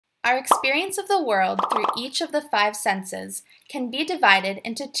Our experience of the world through each of the five senses can be divided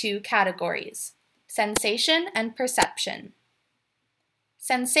into two categories: sensation and perception.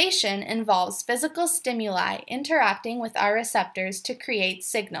 Sensation involves physical stimuli interacting with our receptors to create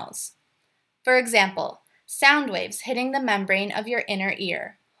signals. For example, sound waves hitting the membrane of your inner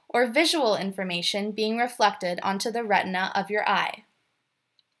ear, or visual information being reflected onto the retina of your eye.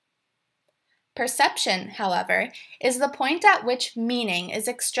 Perception, however, is the point at which meaning is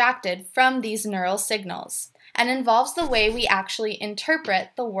extracted from these neural signals and involves the way we actually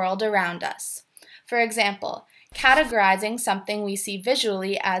interpret the world around us. For example, categorizing something we see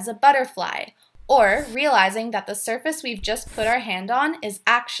visually as a butterfly, or realizing that the surface we've just put our hand on is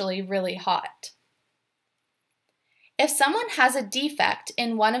actually really hot. If someone has a defect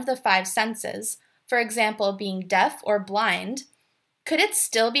in one of the five senses, for example being deaf or blind, could it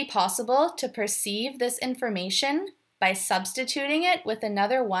still be possible to perceive this information by substituting it with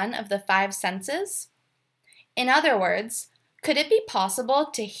another one of the five senses? In other words, could it be possible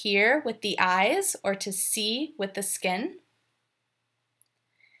to hear with the eyes or to see with the skin?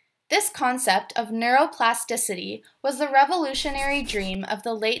 This concept of neuroplasticity was the revolutionary dream of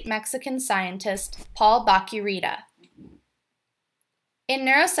the late Mexican scientist Paul Bach-y-Rita. In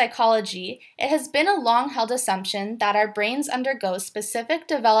neuropsychology, it has been a long-held assumption that our brains undergo specific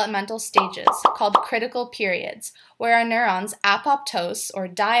developmental stages called critical periods, where our neurons apoptose or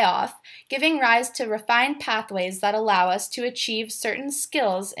die off, giving rise to refined pathways that allow us to achieve certain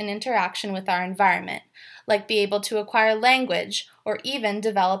skills in interaction with our environment, like be able to acquire language or even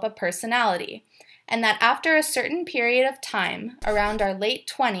develop a personality, and that after a certain period of time, around our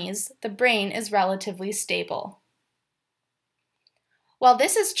late 20s, the brain is relatively stable. While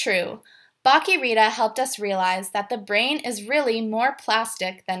this is true, Bach-y-Rita helped us realize that the brain is really more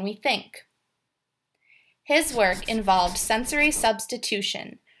plastic than we think. His work involved sensory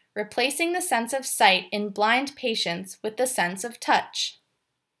substitution, replacing the sense of sight in blind patients with the sense of touch.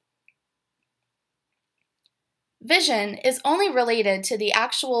 Vision is only related to the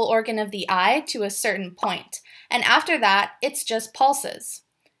actual organ of the eye to a certain point, and after that, it's just pulses,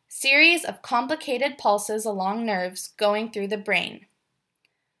 series of complicated pulses along nerves going through the brain.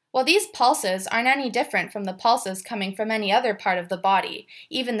 Well, these pulses aren't any different from the pulses coming from any other part of the body,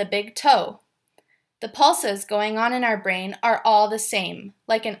 even the big toe. The pulses going on in our brain are all the same,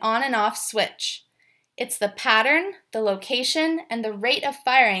 like an on and off switch. It's the pattern, the location, and the rate of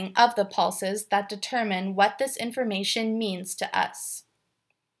firing of the pulses that determine what this information means to us.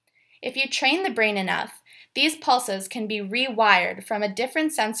 If you train the brain enough, these pulses can be rewired from a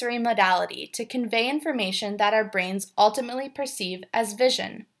different sensory modality to convey information that our brains ultimately perceive as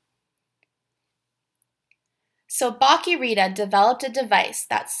vision. So Bach-y-Rita developed a device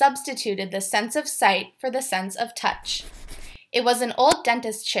that substituted the sense of sight for the sense of touch. It was an old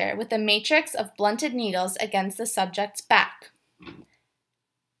dentist chair with a matrix of blunted needles against the subject's back.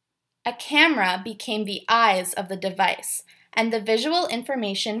 A camera became the eyes of the device, and the visual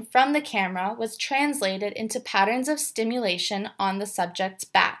information from the camera was translated into patterns of stimulation on the subject's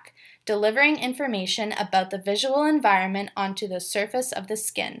back, delivering information about the visual environment onto the surface of the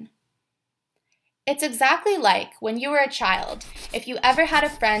skin. It's exactly like when you were a child. If you ever had a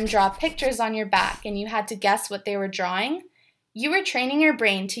friend draw pictures on your back and you had to guess what they were drawing, you were training your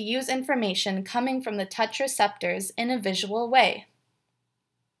brain to use information coming from the touch receptors in a visual way.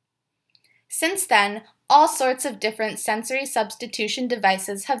 Since then, all sorts of different sensory substitution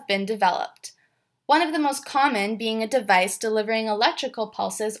devices have been developed. One of the most common being a device delivering electrical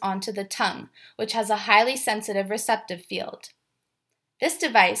pulses onto the tongue, which has a highly sensitive receptive field. This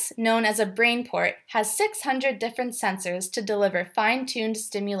device, known as a brain port, has 600 different sensors to deliver fine-tuned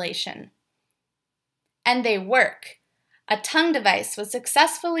stimulation. And they work! A tongue device was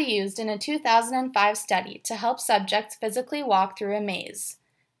successfully used in a 2005 study to help subjects physically walk through a maze.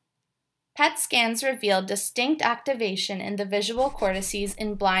 PET scans revealed distinct activation in the visual cortices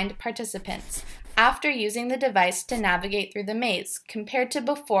in blind participants after using the device to navigate through the maze, compared to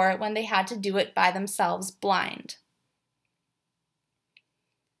before when they had to do it by themselves blind.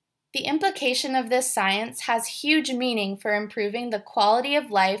 The implication of this science has huge meaning for improving the quality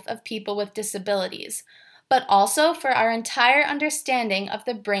of life of people with disabilities, but also for our entire understanding of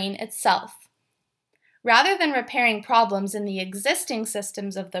the brain itself. Rather than repairing problems in the existing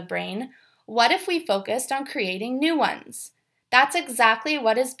systems of the brain, what if we focused on creating new ones? That's exactly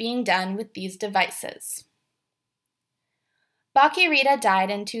what is being done with these devices. Bach-y-Rita died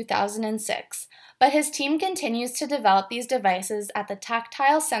in 2006, but his team continues to develop these devices at the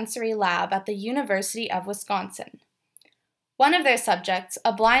Tactile Sensory Lab at the University of Wisconsin. One of their subjects,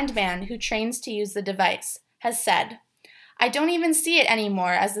 a blind man who trains to use the device, has said, I don't even see it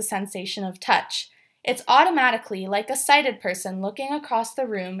anymore as the sensation of touch. It's automatically like a sighted person looking across the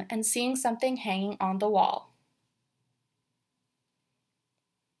room and seeing something hanging on the wall.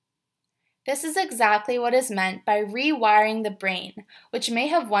 This is exactly what is meant by rewiring the brain, which may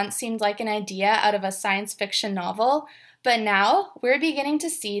have once seemed like an idea out of a science fiction novel, but now we're beginning to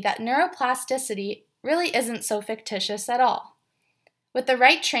see that neuroplasticity really isn't so fictitious at all. With the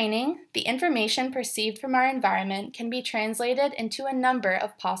right training, the information perceived from our environment can be translated into a number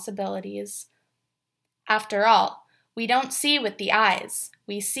of possibilities. After all, we don't see with the eyes,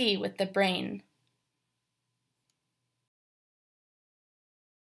 we see with the brain.